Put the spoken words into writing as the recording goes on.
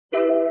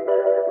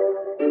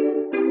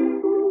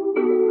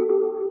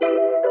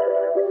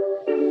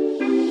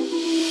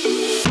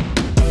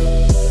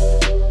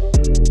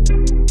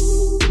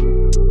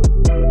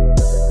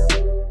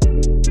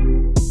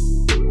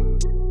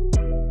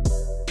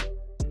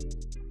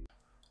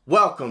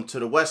Welcome to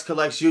the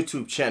WesKollectz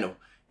YouTube channel.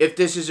 If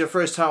this is your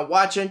first time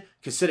watching,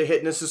 consider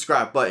hitting the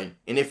subscribe button.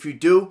 And if you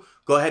do,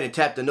 go ahead and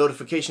tap the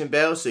notification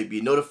bell so you'll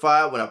be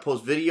notified when I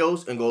post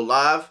videos and go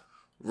live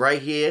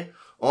right here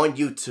on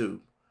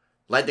YouTube.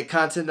 Like the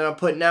content that I'm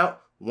putting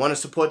out, want to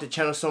support the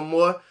channel some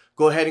more,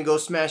 go ahead and go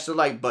smash the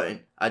like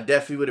button. I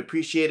definitely would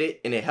appreciate it,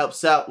 and it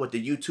helps out with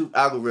the YouTube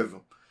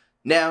algorithm.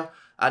 Now,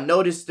 I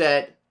noticed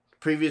that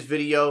previous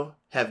video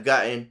have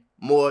gotten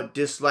more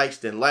dislikes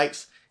than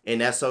likes,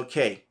 and that's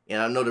okay.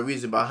 And I know the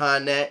reason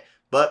behind that,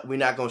 but we're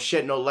not going to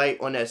shed no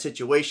light on that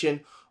situation.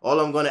 All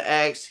I'm going to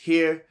ask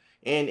here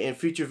and in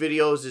future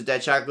videos is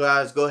that y'all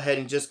guys go ahead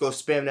and just go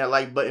spam that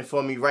like button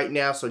for me right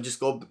now. So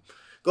just go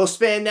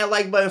spam that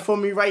like button for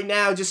me right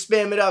now. Just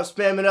spam it up,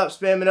 spam it up,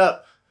 spam it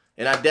up.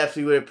 And I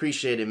definitely would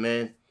appreciate it,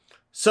 man.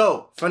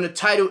 So, from the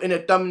title and the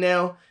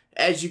thumbnail,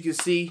 as you can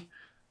see,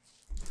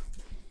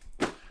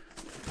 look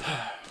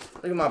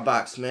at my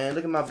box, man.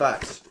 Look at my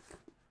box.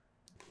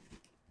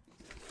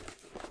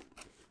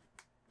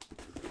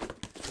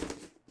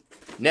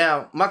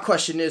 Now, my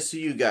question is to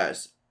you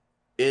guys.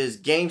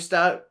 Is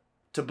GameStop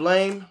to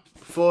blame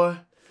for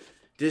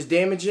this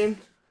damaging?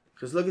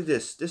 Because look at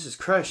this. This is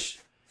crushed.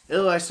 It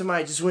looks like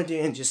somebody just went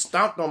in and just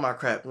stomped on my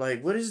crap.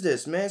 Like, what is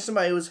this, man?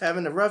 Somebody was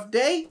having a rough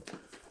day?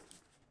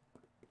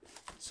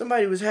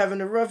 Somebody was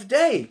having a rough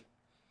day.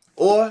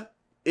 Or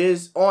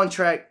is On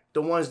Track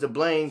the ones to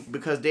blame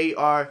because they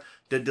are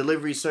the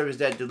delivery service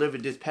that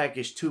delivered this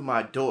package to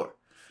my door?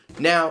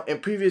 Now, in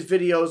previous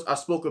videos, I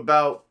spoke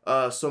about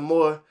some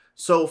more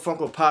sold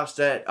Funko Pops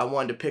that I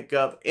wanted to pick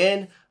up,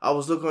 and I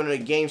was looking on the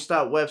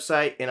GameStop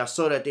website and I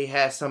saw that they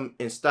had some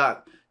in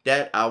stock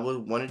that I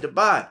wanted to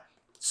buy.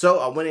 So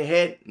I went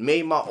ahead,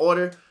 made my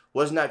order,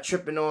 was not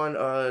tripping on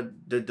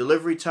the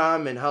delivery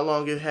time and how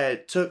long it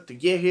had took to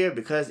get here,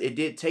 because it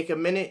did take a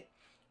minute.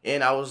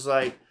 And I was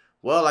like,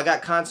 well, I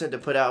got content to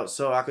put out,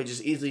 so I could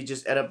just easily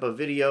just edit up a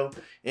video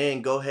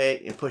and go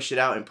ahead and push it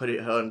out and put it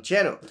on the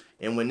channel.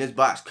 And when this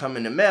box come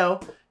in the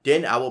mail,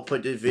 then I will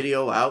put this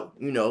video out,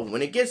 you know,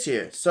 when it gets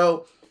here.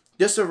 So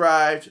this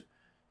arrived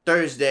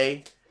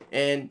Thursday,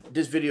 and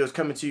this video is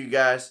coming to you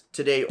guys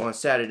today on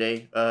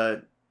Saturday. I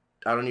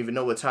don't even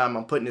know what time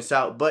I'm putting this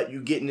out, but you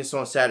getting this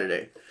on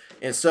Saturday.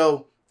 And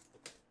so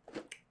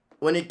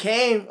when it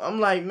came,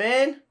 I'm like,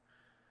 man,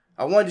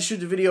 I wanted to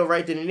shoot the video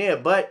right then and there,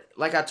 but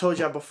like I told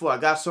y'all before, I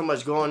got so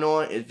much going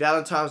on. It's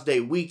Valentine's Day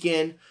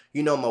weekend.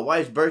 You know, my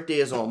wife's birthday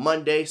is on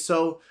Monday,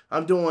 so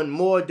I'm doing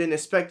more than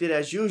expected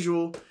as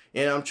usual,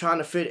 and I'm trying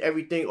to fit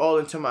everything all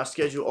into my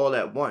schedule all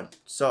at once.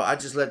 So I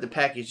just let the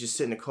package just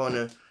sit in the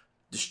corner,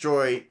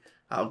 destroyed.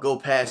 I'll go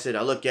past it,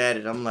 I look at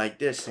it, I'm like,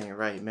 this ain't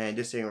right, man,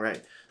 this ain't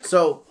right.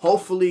 So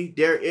hopefully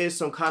there is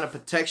some kind of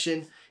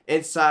protection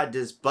inside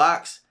this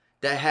box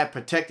that had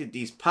protected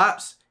these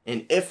pops,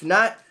 and if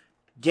not,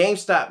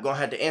 GameStop gonna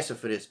have to answer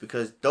for this,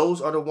 because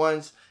those are the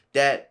ones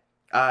that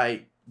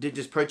I did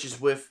this purchase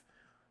with,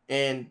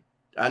 and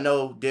I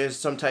know there's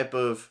some type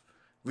of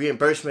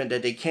reimbursement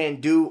that they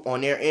can do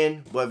on their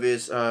end, whether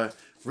it's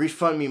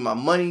refund me my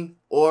money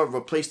or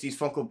replace these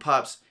Funko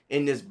Pops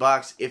in this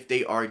box if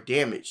they are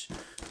damaged.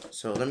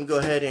 So let me go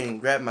ahead and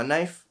grab my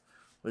knife.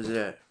 What's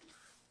that?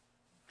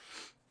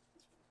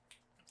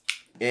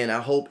 And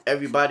I hope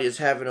everybody is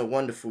having a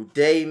wonderful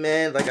day,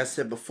 man. Like I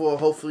said before,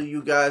 hopefully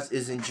you guys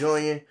is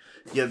enjoying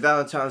your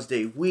Valentine's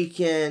Day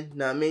weekend.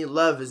 Know what I mean?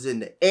 Love is in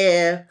the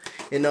air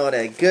and all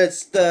that good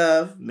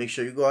stuff. Make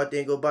sure you go out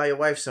there and go buy your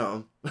wife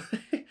something.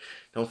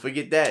 Don't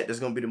forget that. That's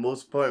going to be the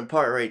most important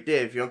part right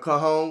there. If you don't come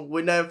home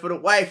with nothing for the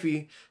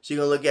wifey, she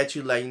going to look at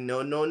you like,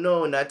 no, no,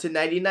 no, not to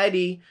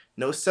 90-90.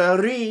 No,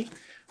 sorry.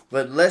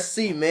 But let's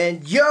see,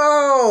 man.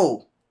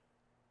 Yo!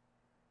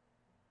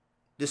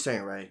 This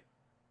ain't right.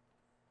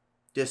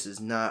 This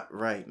is not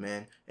right,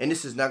 man. And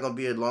this is not going to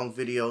be a long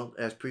video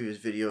as previous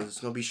videos.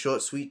 It's going to be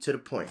short, sweet, to the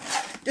point.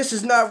 This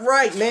is not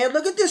right, man.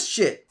 Look at this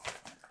shit.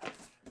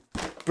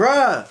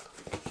 Bruh.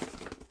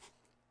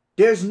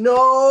 There's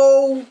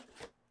no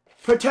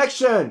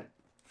protection.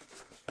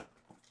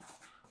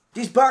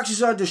 These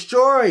boxes are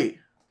destroyed.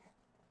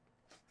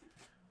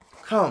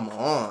 Come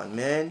on,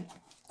 man.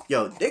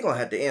 Yo, they're going to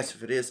have to answer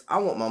for this. I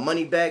want my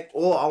money back,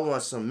 or I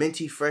want some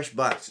minty fresh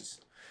boxes.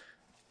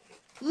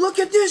 Look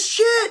at this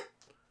shit.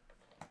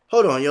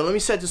 Hold on, yo, let me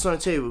set this on the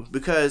table,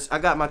 because I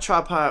got my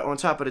tripod on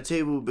top of the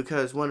table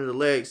because one of the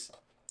legs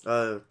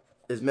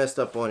is messed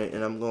up on it,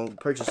 and I'm going to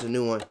purchase a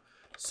new one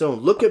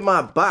soon. Look at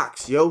my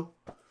box, yo.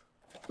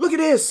 Look at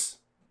this.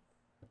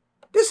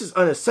 This is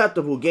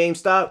unacceptable,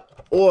 GameStop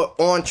or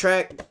On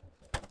Track.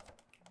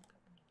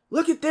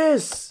 Look at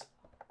this.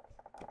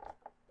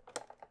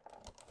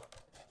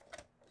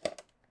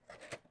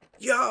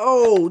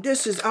 Yo,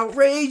 this is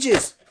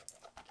outrageous.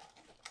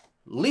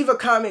 Leave a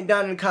comment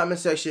down in the comment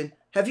section.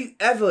 Have you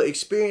ever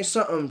experienced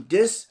something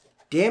this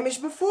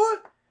damaged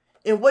before?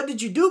 And what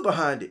did you do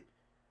behind it?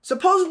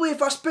 Supposedly,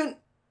 if I spent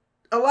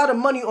a lot of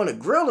money on a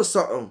grill or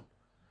something,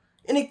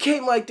 and it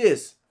came like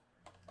this.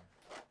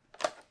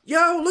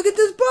 Yo, look at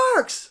this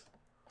box.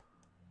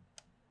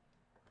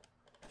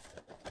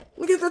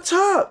 Look at the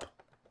top.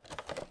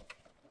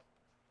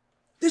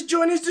 This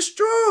joint is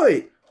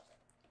destroyed.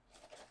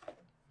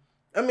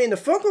 I mean, the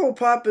Funko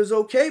Pop is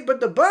okay,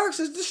 but the box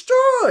is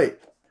destroyed.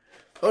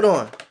 Hold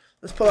on.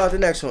 Let's pull out the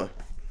next one.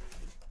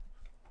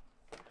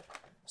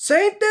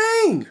 Same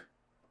thing.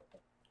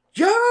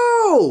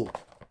 Yo!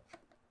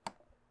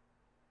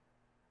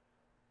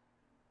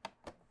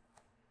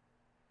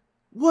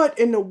 What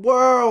in the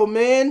world,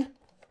 man?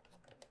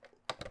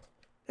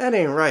 That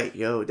ain't right,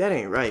 yo. That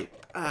ain't right.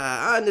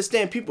 I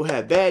understand people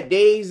have bad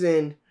days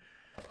and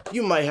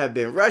you might have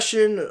been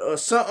rushing or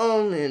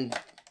something, and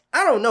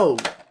I don't know.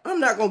 I'm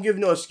not going to give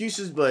no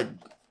excuses, but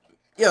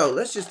yo,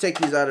 let's just take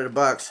these out of the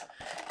box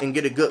and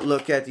get a good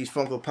look at these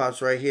Funko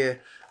Pops right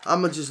here.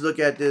 I'm going to just look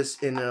at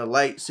this in a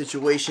light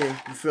situation.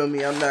 You feel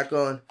me? I'm not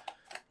going to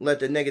let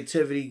the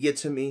negativity get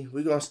to me.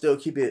 We're going to still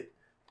keep it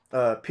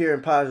pure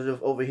and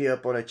positive over here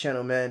up on the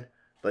channel, man.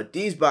 But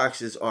these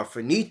boxes are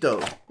finito.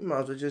 You might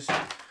as well just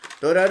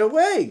throw that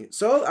away.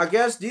 So I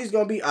guess these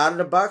going to be out of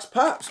the box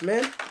pops,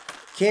 man.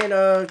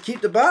 Can't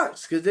keep the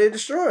box because they're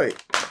destroyed.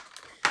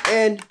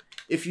 And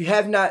if you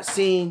have not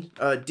seen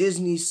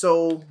Disney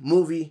Soul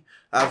movie,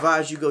 I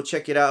advise you go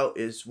check it out.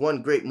 It's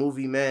one great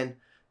movie, man.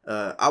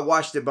 I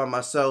watched it by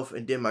myself,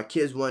 and then my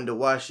kids wanted to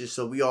watch it,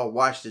 so we all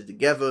watched it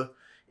together.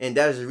 And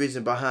that is the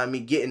reason behind me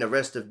getting the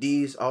rest of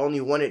these. I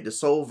only wanted the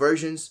Soul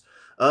versions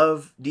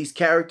of these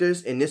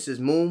characters, and this is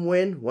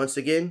Moonwind once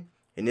again,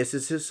 and this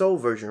is his Soul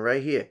version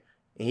right here,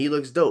 and he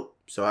looks dope.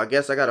 So I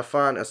guess I gotta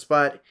find a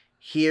spot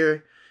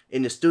here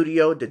in the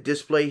studio to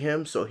display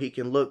him so he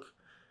can look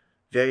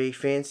very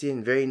fancy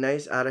and very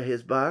nice out of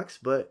his box,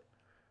 but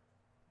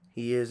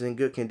he is in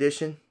good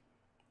condition.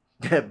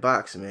 That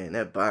box, man,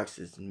 that box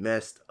is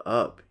messed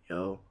up,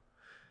 yo.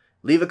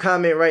 Leave a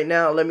comment right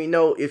now. Let me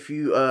know if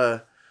you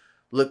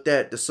looked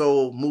at the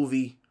Soul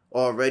movie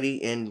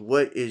already, and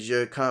what is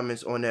your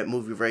comments on that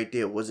movie right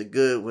there. Was it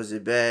good? Was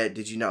it bad?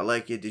 Did you not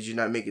like it? Did you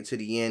not make it to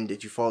the end?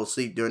 Did you fall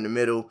asleep during the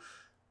middle?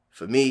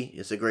 For me,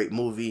 it's a great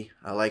movie.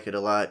 I like it a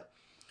lot.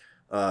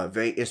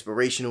 Very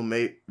inspirational,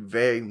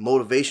 very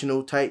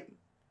motivational type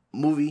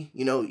movie.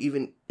 You know,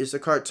 even it's a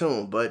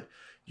cartoon, but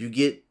you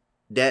get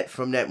that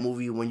from that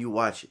movie when you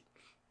watch it.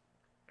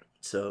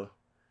 So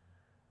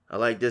I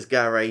like this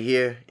guy right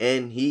here,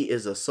 and he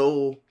is a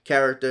Soul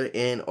character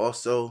and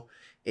also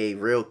a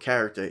real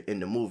character in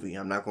the movie.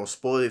 I'm not going to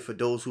spoil it for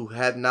those who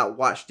have not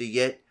watched it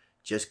yet.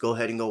 Just go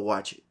ahead and go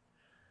watch it.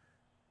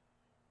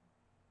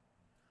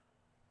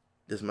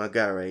 This is my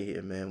guy right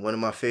here, man. One of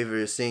my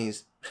favorite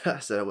scenes. I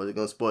said I wasn't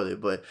going to spoil it,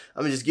 but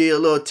I'm going to just give you a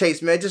little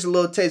taste, man. Just a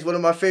little taste. One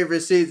of my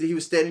favorite scenes, he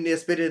was standing there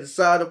spitting the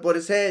side up on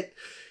his head.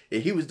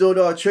 And he was doing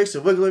all tricks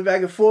and wiggling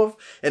back and forth.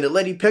 And the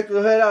lady picked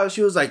her head out and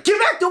she was like, "Get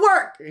back to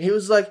work!" And he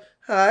was like,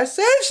 "I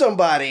saved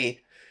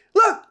somebody.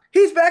 Look,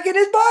 he's back in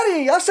his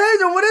body. I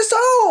saved him with his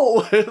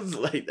soul." It was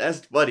like, that's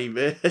funny,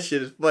 man. That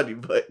shit is funny.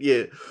 But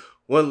yeah,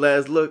 one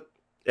last look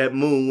at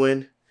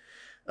Moonwind.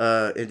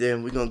 And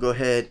then we're going to go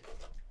ahead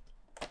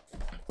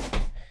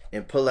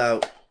and pull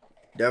out.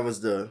 That was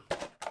the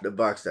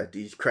box that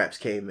these craps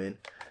came in.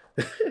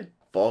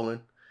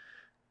 Falling.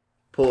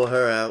 Pull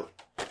her out.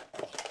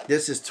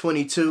 This is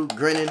 22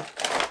 grinning.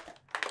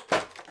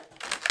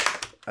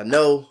 I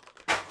know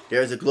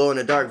there's a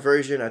glow-in-the-dark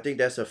version. I think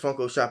that's a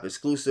Funko Shop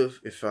exclusive,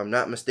 if I'm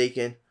not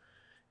mistaken.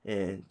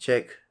 And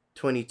check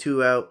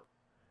 22 out.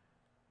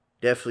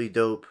 Definitely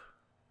dope.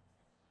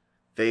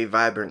 Very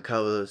vibrant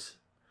colors.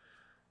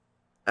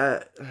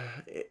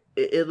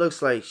 It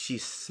looks like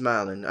she's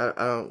smiling. I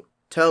don't.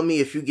 Tell me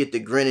if you get the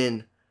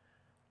grinning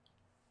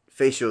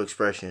facial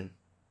expression.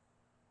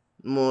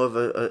 More of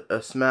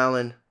a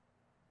smiling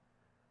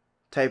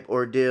type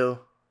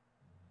ordeal.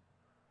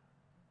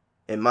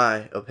 In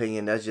my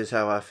opinion, that's just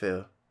how I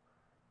feel.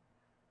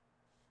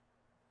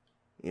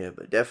 Yeah,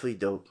 but definitely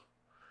dope.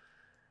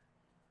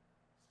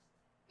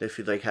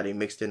 Definitely like how they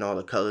mixed in all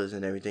the colors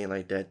and everything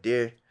like that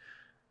there.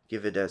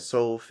 Give it that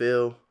soul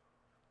feel.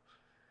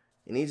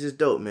 And he's just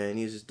dope, man.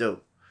 He's just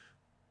dope.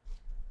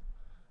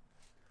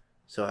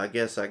 So I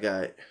guess I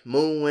got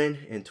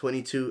Moonwind and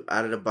 22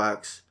 out of the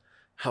box.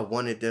 I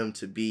wanted them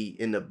to be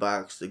in the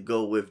box to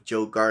go with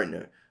Joe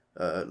Gardner.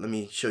 Let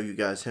me show you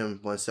guys him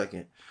 1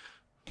 second.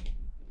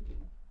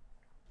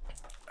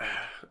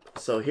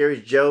 So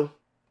here's Joe.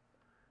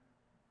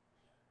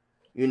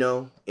 You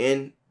know,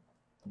 and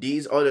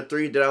these are the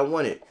 3 that I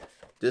wanted.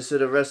 This is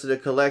the rest of the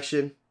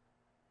collection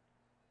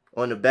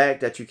on the back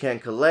that you can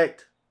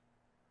collect.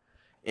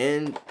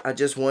 And I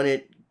just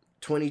wanted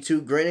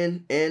 22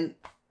 grinning and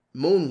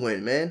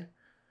Moonwind, man.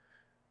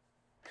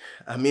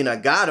 I mean, I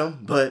got them,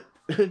 but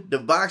the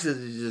boxes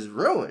is just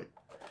ruined.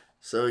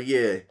 So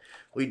yeah,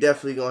 we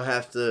definitely gonna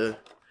have to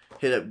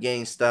hit up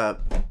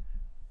GameStop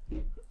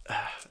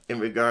in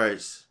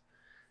regards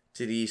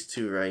to these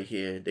 2 right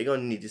here. They're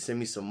gonna need to send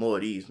me some more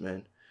of these,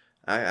 man.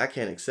 I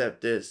can't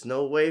accept this.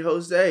 No way,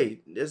 Jose.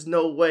 There's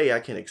no way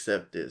I can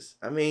accept this.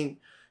 I mean,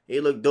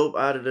 they look dope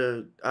out of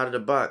the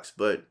box,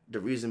 but the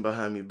reason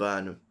behind me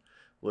buying them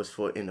was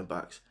for in the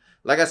box.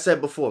 Like I said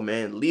before,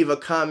 man, leave a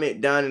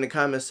comment down in the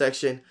comment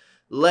section.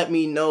 Let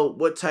me know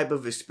what type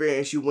of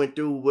experience you went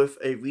through with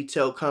a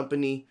retail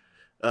company.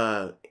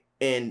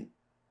 And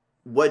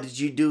what did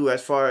you do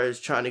as far as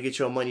trying to get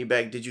your money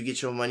back? Did you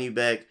get your money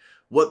back?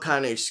 What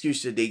kind of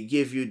excuse did they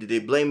give you? Did they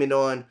blame it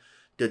on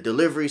the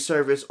delivery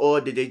service, or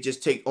did they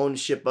just take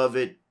ownership of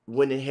it,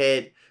 went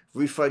ahead,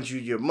 refund you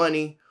your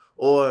money,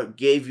 or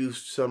gave you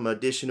some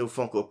additional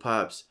Funko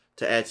Pops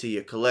to add to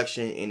your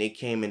collection and it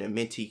came in a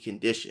minty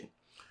condition?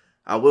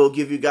 I will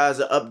give you guys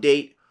an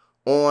update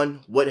on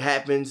what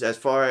happens as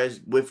far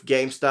as with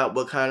GameStop,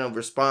 what kind of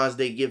response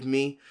they give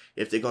me,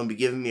 if they're going to be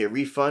giving me a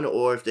refund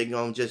or if they're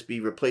going to just be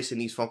replacing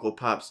these Funko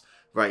Pops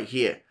right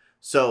here.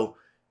 So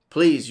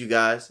please, you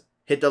guys,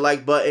 hit the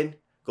like button,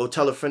 go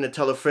tell a friend to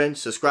tell a friend,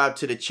 subscribe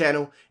to the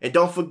channel, and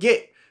don't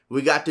forget,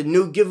 we got the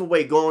new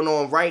giveaway going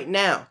on right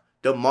now,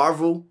 the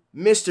Marvel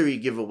Mystery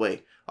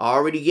Giveaway. I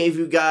already gave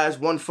you guys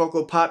one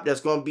Funko Pop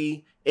that's going to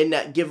be in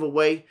that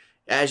giveaway.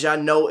 As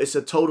y'all know, it's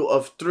a total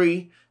of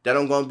 3 that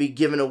I'm going to be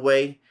giving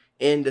away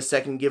in the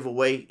second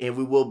giveaway, and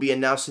we will be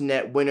announcing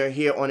that winner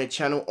here on the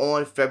channel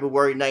on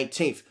February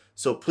 19th.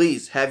 So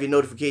please have your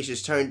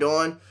notifications turned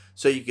on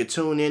so you can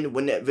tune in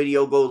when that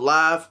video goes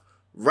live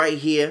right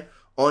here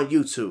on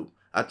YouTube.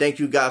 I thank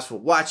you guys for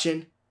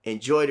watching.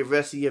 Enjoy the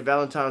rest of your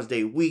Valentine's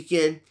Day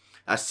weekend.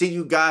 I see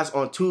you guys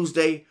on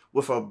Tuesday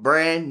with a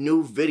brand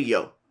new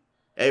video.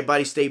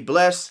 Everybody stay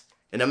blessed,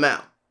 and I'm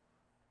out.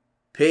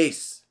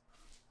 Peace.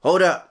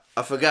 Hold up,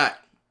 I forgot.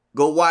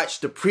 Go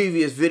watch the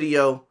previous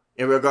video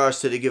in regards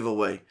to the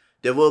giveaway.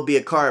 There will be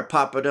a card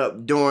popping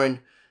up during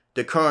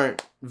the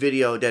current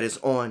video that is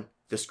on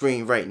the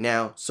screen right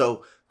now.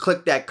 So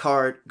click that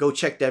card, go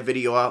check that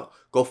video out,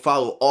 go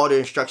follow all the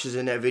instructions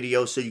in that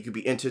video so you can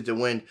be entered to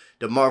win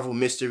the Marvel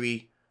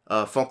Mystery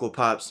Funko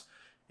Pops.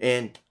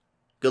 And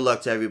good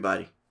luck to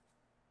everybody.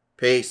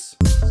 Peace.